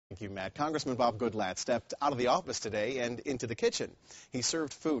Thank you, Matt. Congressman Bob Goodlatte stepped out of the office today and into the kitchen. He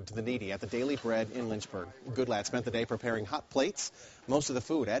served food to the needy at the Daily Bread in Lynchburg. Goodlatte spent the day preparing hot plates. Most of the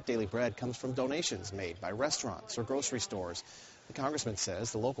food at Daily Bread comes from donations made by restaurants or grocery stores. The congressman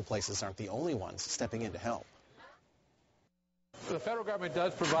says the local places aren't the only ones stepping in to help. The federal government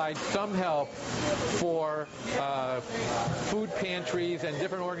does provide some help for food pantries and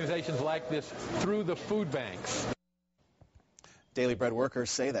different organizations like this through the food banks. Daily Bread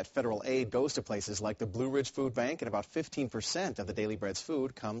workers say that federal aid goes to places like the Blue Ridge Food Bank, and about 15% of the Daily Bread's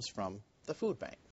food comes from the food bank.